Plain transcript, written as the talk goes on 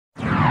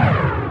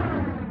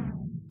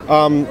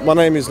My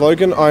name is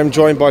Logan. I'm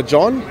joined by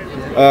John,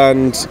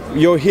 and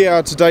you're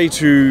here today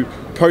to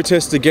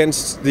protest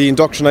against the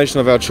indoctrination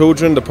of our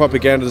children, the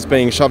propaganda that's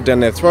being shoved down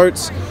their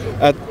throats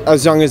at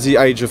as young as the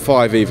age of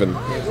 5 even.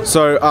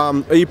 So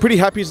are you pretty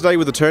happy today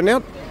with the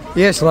turnout?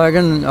 Yes,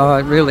 Logan, I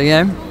really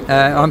am.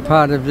 I'm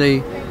part of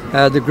the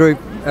group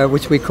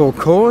which we call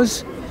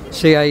CAUSE,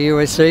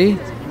 C-A-U-S-E,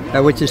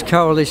 which is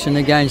Coalition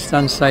Against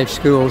Unsafe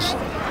Schools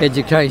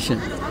Education.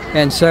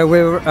 And so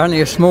we're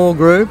only a small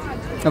group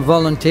of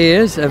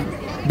volunteers, of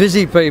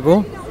busy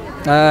people,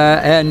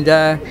 and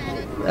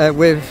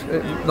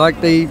we've like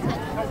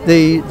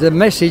the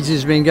message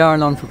has been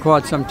going on for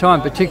quite some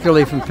time,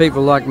 particularly from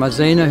people like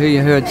Mazina, who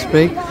you heard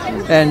speak,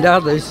 and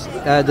others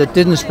that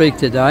didn't speak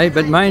today,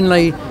 but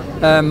mainly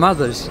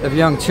mothers of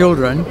young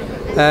children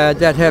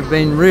that have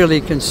been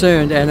really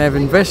concerned and have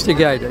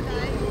investigated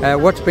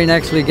what's been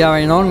actually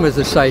going on with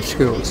the safe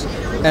schools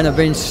and have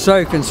been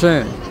so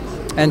concerned.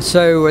 And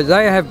so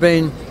they have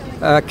been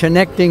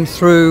connecting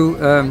through,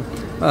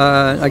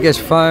 I guess,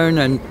 phone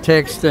and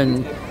text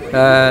and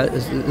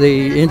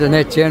the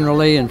internet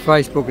generally and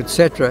Facebook,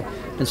 etc.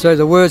 And so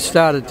the word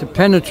started to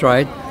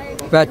penetrate.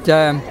 But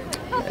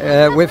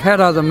we've had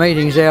other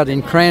meetings out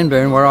in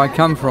Cranbourne, where I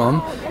come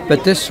from.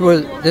 But this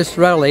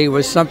rally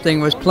was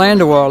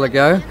planned a while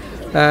ago,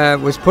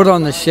 was put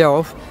on the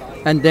shelf,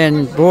 and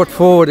then brought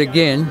forward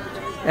again.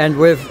 And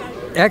we've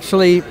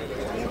actually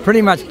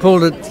pretty much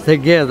pulled it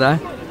together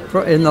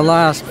in the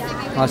last,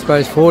 I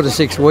suppose, 4 to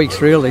 6 weeks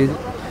really,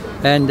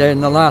 and in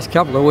the last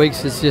couple of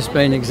weeks it's just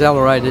been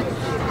accelerated.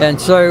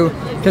 And so,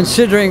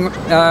 considering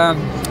the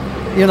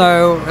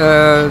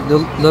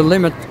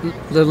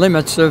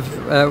limits of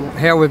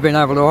how we've been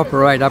able to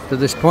operate up to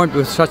this point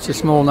with such a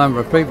small number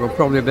of people,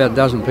 probably about a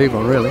dozen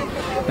people really,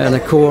 and a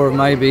core of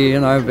maybe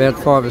about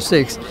 5 or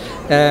 6,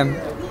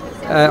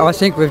 I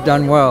think we've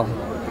done well.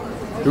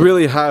 You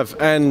really have,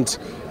 and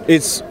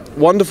it's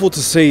wonderful to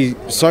see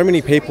so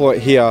many people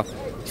here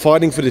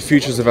fighting for the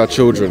futures of our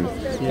children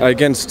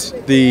against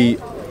the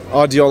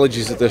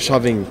ideologies that they're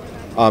shoving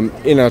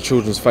in our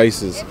children's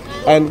faces.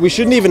 And we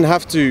shouldn't even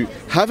have to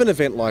have an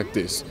event like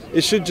this.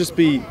 It should just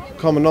be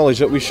common knowledge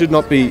that we should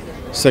not be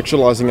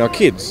sexualizing our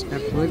kids.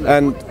 Absolutely.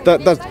 And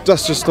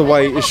that's just the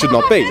way it should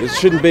not be. It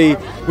shouldn't be.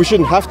 We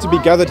shouldn't have to be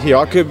gathered here.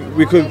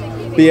 We could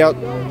be out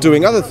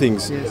doing other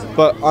things. Yes.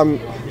 But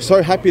I'm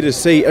so happy to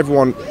see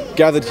everyone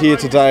gathered here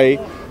today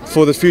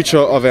for the future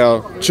of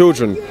our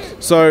children.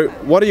 So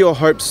what are your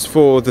hopes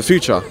for the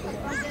future?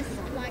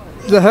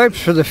 The hopes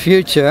for the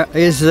future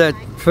is that,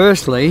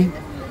 firstly,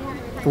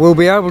 we'll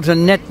be able to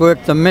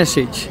network the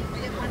message.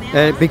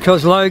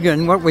 Because,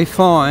 Logan, what we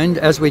find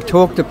as we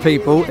talk to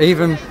people,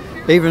 even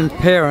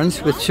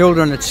parents with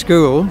children at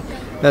school,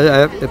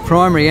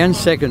 primary and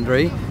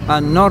secondary,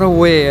 are not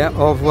aware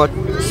of what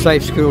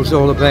Safe School is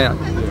all about.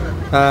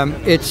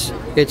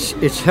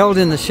 It's held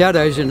in the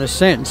shadows in a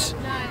sense,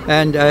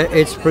 and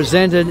it's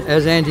presented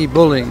as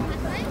anti-bullying,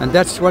 and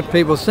that's what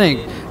people think.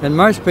 And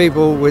most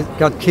people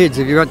got kids,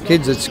 if you've got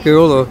kids at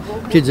school or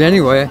kids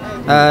anywhere,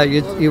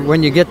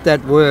 when you get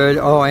that word,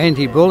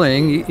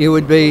 anti-bullying, you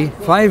would be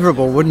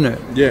favourable, wouldn't it?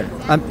 Yeah.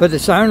 But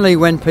it's only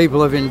when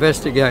people have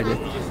investigated,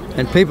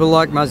 and people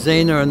like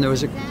Mazina, and there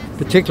was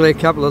particularly a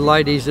couple of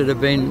ladies that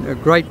have been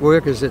great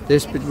workers at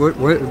this, but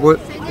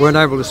weren't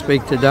able to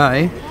speak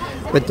today.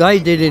 But they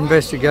did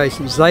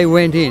investigations. They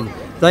went in.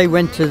 They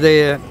went to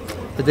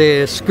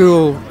their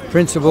school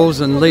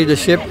principals and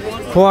leadership.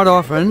 Quite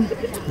often,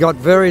 got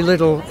very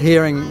little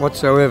hearing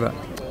whatsoever.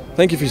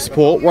 Thank you for your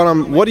support.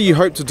 What do you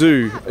hope to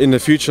do in the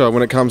future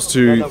when it comes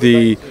to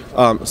the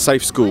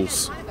safe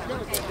schools?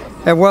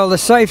 Well, the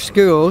safe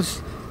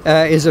schools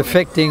is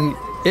affecting,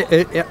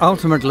 it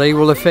ultimately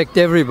will affect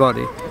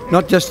everybody,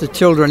 not just the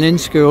children in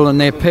school and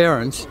their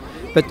parents,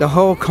 but the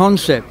whole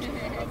concept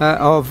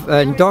of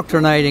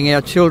indoctrinating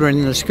our children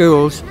in the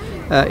schools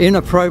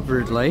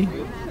inappropriately,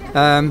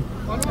 and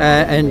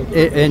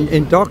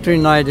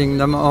indoctrinating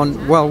them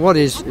on, well, what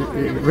is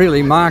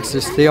really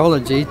Marxist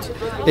theology.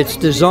 It's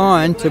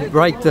designed to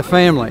break the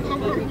family.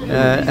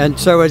 And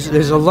so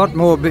there's a lot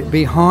more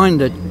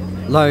behind it,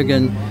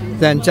 Logan,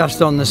 than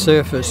just on the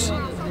surface.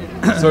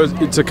 So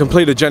it's a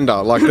complete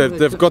agenda, like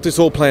they've got this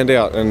all planned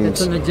out. And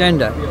it's an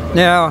agenda.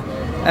 Now,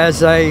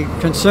 as a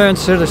concerned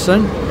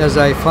citizen, as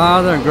a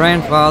father and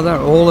grandfather,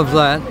 all of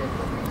that,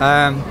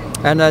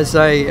 and as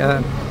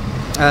a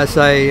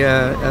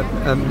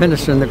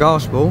minister in the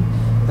gospel,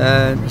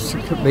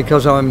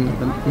 because I'm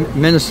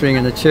ministering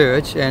in the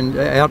church and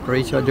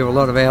outreach, I do a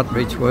lot of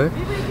outreach work,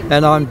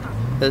 and I'm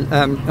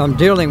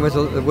dealing with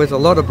a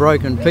lot of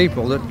broken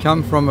people that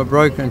come from a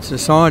broken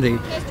society,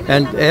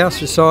 and our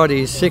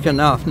society is sick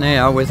enough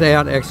now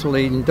without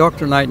actually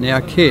indoctrinating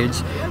our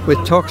kids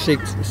with toxic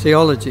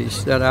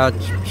theologies that are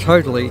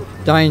totally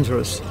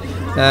dangerous.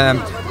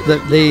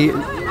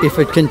 If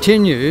it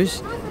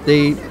continues,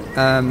 the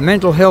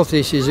mental health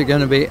issues are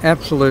going to be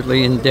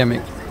absolutely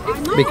endemic,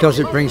 because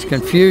it brings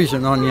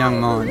confusion on young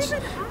minds.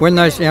 When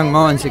those young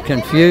minds are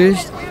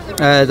confused,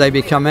 they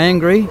become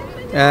angry,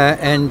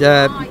 and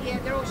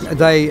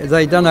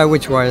they don't know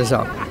which way is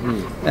up.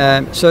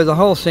 So the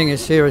whole thing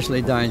is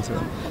seriously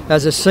dangerous.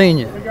 As a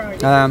senior,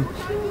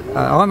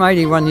 I'm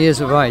 81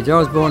 years of age. I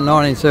was born in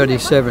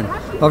 1937.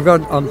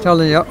 I'm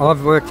telling you,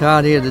 I've worked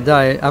hard here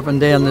today, up and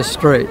down this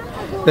street.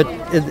 But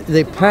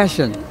the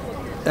passion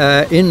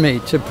in me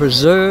to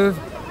preserve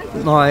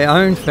my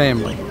own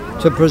family,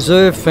 to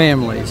preserve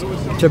families,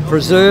 to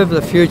preserve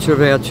the future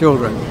of our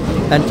children,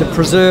 and to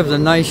preserve the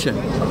nation.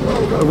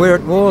 We're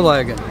at war,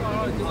 Logan.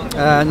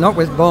 Not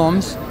with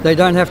bombs. They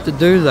don't have to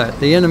do that.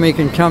 The enemy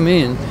can come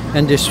in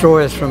and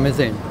destroy us from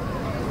within.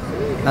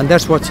 And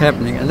that's what's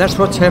happening. And that's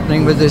what's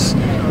happening with this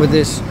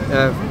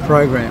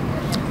program.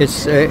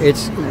 It's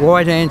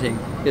white-anting.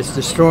 It's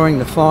destroying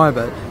the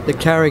fibre, the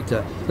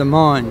character, the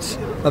minds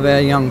of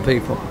our young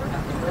people.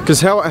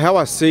 Because how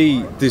I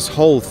see this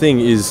whole thing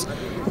is,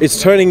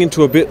 it's turning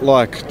into a bit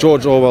like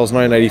George Orwell's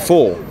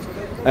 1984,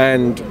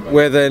 and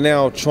where they're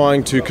now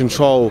trying to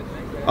control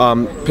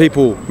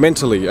people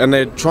mentally, and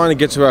they're trying to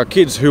get to our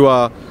kids who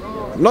are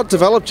not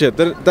developed yet.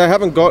 They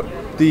haven't got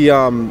the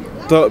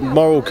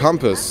moral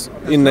compass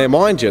in their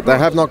mind yet. They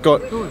have not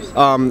got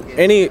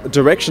any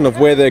direction of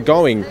where they're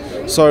going.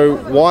 So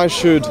why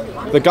should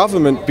the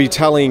government be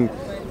telling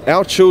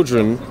our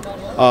children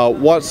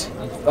what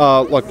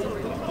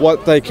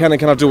they can and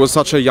cannot do at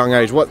such a young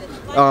age?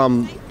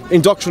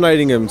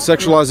 Indoctrinating them,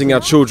 sexualizing our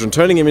children,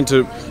 turning them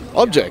into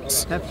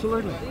objects.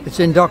 Absolutely. It's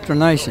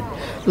indoctrination.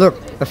 Look,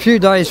 a few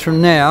days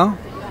from now,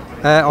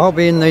 I'll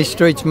be in these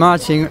streets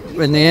marching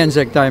in the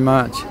Anzac Day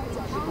March.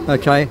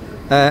 Okay?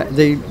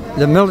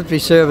 The military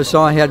service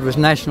I had was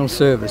national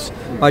service.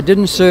 I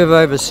didn't serve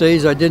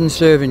overseas, I didn't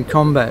serve in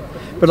combat.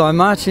 But I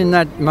march in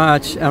that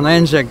march on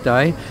Anzac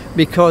Day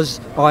because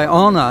I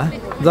honour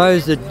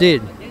those that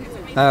did.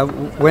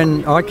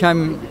 When I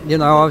came,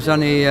 I was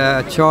only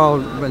a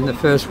child in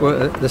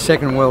the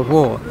Second World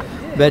War.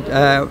 But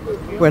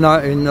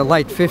in the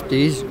late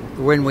 50s,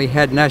 when we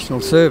had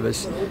national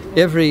service,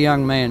 every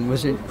young man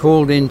was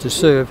called in to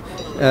serve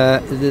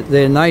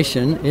their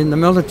nation in the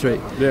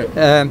military.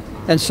 Yeah.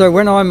 And so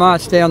when I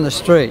march down the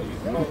street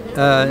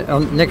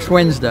on next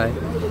Wednesday,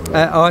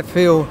 I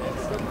feel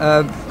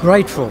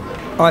grateful.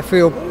 I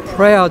feel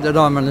proud that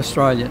I'm an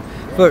Australian.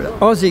 But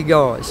Aussie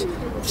guys,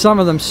 some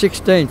of them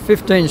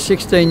 15,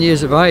 16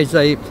 years of age,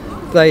 they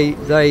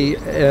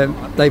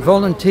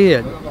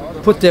volunteered,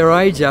 put their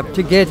age up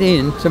to get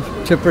in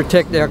to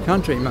protect our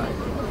country, mate.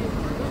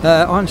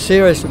 I'm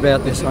serious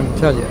about this, I can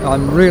tell you.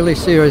 I'm really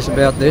serious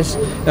about this,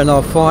 and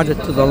I'll fight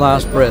it to the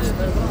last breath.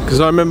 Because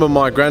I remember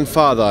my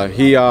grandfather,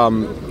 he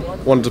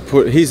wanted to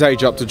put his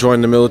age up to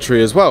join the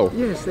military as well.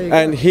 Yes, there you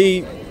and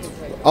go.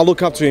 I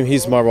look up to him,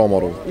 he's my role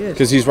model.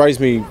 Because he's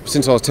raised me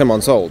since I was 10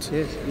 months old.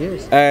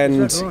 Yes.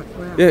 And Is that right?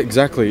 Wow. yeah,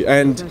 exactly.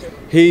 And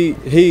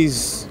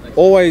he's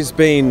always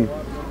been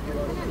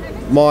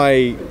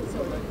my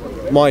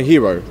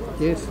hero.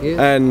 Yes.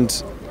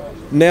 And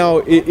now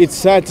it's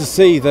sad to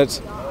see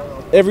that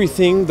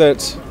everything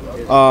that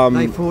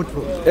they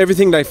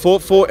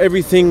fought for,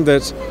 everything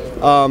that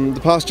the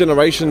past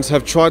generations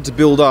have tried to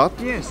build up,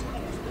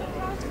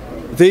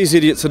 these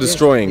idiots are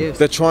destroying. Yes.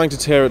 They're trying to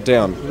tear it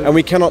down, and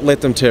we cannot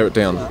let them tear it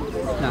down.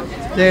 No,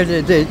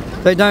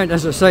 they don't,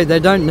 as I say, they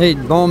don't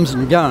need bombs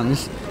and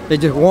guns. They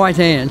just white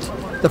ant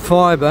the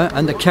fibre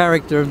and the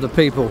character of the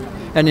people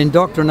and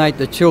indoctrinate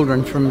the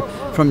children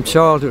from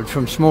childhood,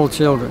 from small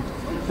children.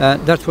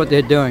 That's what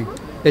they're doing.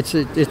 It's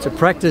a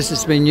practice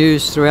that's been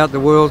used throughout the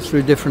world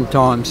through different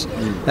times,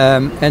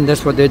 and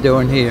that's what they're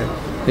doing here.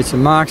 It's a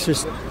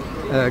Marxist,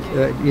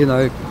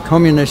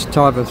 communist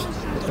type of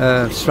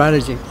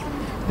strategy.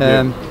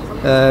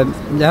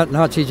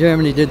 Nazi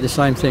Germany did the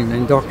same thing, the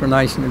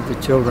indoctrination of the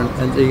children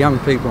and the young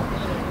people.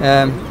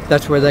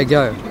 That's where they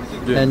go.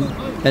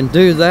 And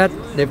do that,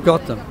 they've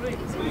got them.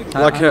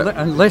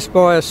 Unless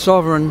by a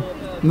sovereign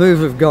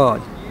move of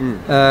God.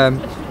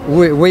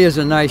 We as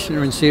a nation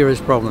are in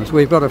serious problems.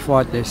 We've got to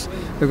fight this.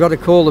 We've got to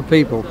call the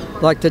people.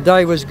 Like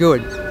today was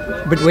good,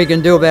 but we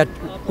could do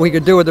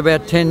with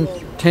about 10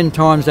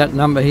 times that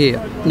number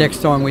here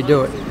next time we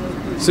do it.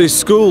 See,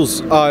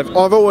 schools,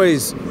 I've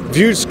always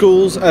viewed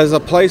schools as a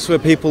place where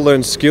people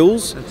learn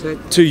skills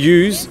to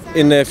use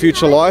in their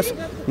future life,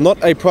 not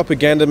a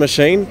propaganda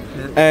machine.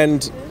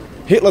 And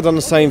Hitler done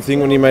the same thing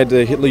when he made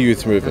the Hitler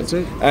Youth Movement.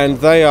 And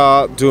they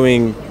are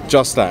doing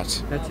just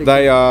that.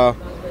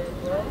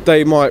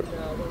 They might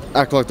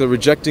act like they're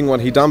rejecting what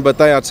he done, but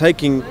they are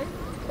taking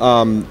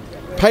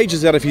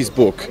pages out of his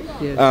book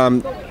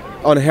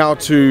on how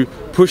to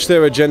push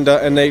their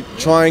agenda, and they're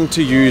trying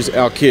to use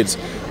our kids.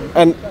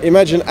 And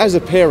imagine, as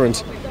a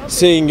parent,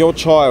 seeing your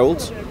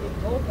child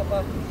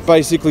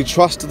basically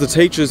trust the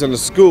teachers and the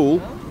school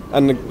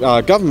and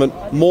the government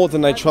more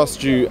than they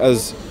trust you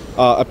as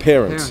a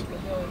parent.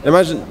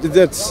 Imagine,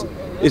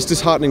 it's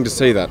disheartening to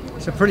see that.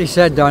 It's a pretty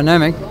sad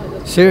dynamic,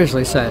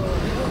 seriously sad.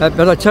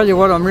 But I tell you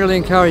what, I'm really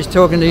encouraged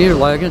talking to you,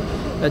 Logan,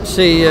 to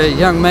see a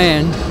young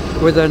man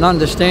with an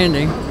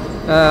understanding,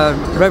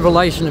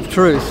 revelation of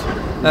truth,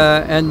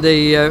 and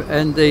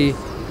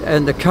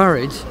the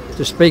courage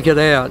to speak it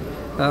out.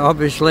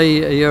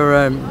 Obviously, you're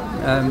a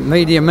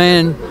media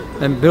man,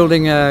 and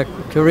building a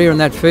career in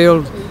that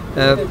field,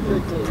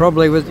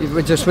 probably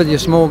with your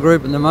small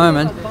group at the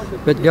moment.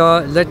 But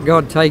let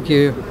God take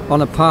you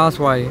on a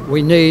pathway.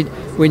 We need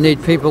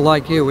people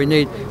like you. We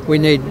need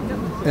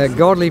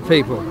godly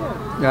people.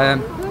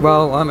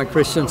 Well, I'm a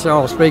Christian, so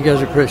I'll speak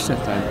as a Christian.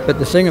 But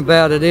the thing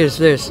about it is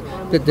this,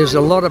 that there's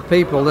a lot of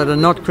people that are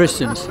not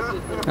Christians,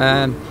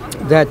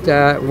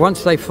 that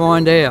once they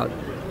find out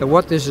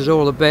what this is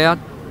all about,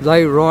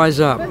 they rise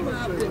up.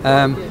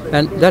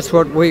 And that's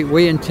what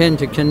we intend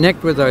to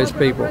connect with those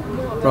people,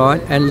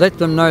 right? And let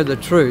them know the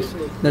truth.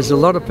 There's a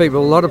lot of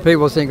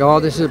people think, oh,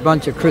 this is a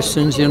bunch of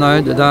Christians, you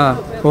know, that are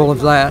all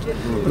of that.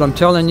 But I'm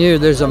telling you,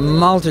 there's a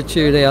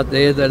multitude out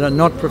there that are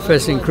not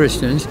professing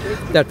Christians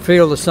that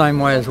feel the same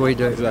way as we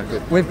do. Exactly.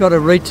 We've got to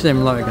reach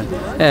them, Logan.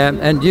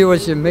 And you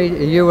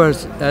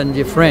and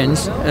your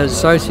friends, as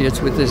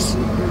associates with this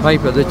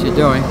paper that you're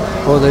doing,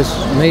 or this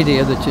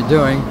media that you're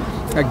doing,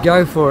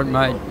 go for it,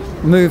 mate.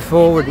 Move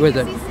forward with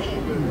it.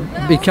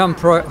 Become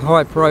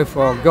high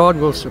profile. God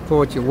will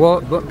support you.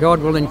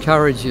 God will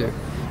encourage you.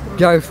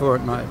 Go for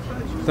it, mate.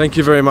 Thank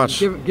you very much.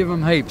 Give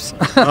them heaps.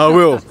 I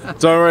will.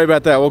 Don't worry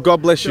about that. Well,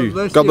 God bless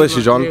you. God bless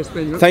you, John. Yeah, it's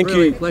been Thank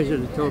really you. a pleasure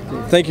to talk to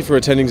you. Thank you for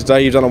attending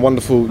today. You've done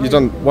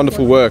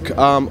wonderful work.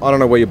 I don't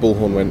know where your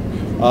bullhorn went.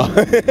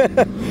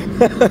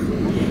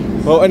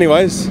 Well,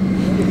 anyways,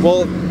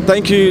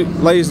 thank you,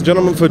 ladies and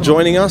gentlemen, for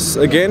joining us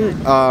again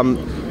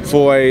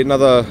for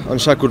another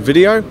Unshackled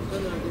video.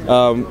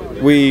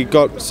 We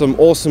got some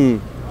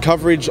awesome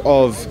coverage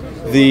of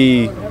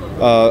the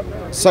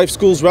Safe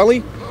Schools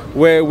Rally,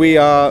 where we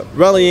are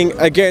rallying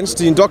against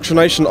the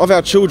indoctrination of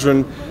our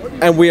children,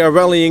 and we are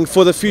rallying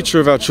for the future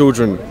of our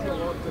children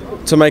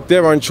to make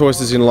their own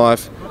choices in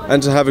life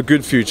and to have a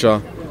good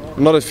future,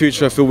 not a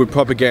future filled with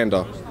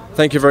propaganda.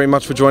 Thank you very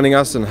much for joining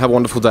us, and have a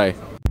wonderful day.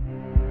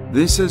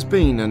 This has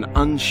been an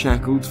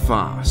Unshackled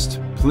Fast.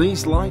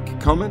 Please like,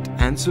 comment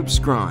and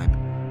subscribe.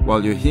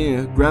 While you're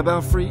here, grab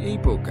our free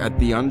ebook at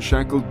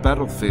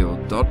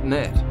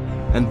theunshackledbattlefield.net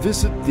and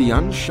visit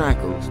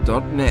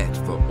theunshackled.net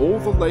for all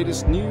the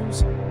latest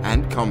news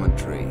and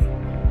commentary.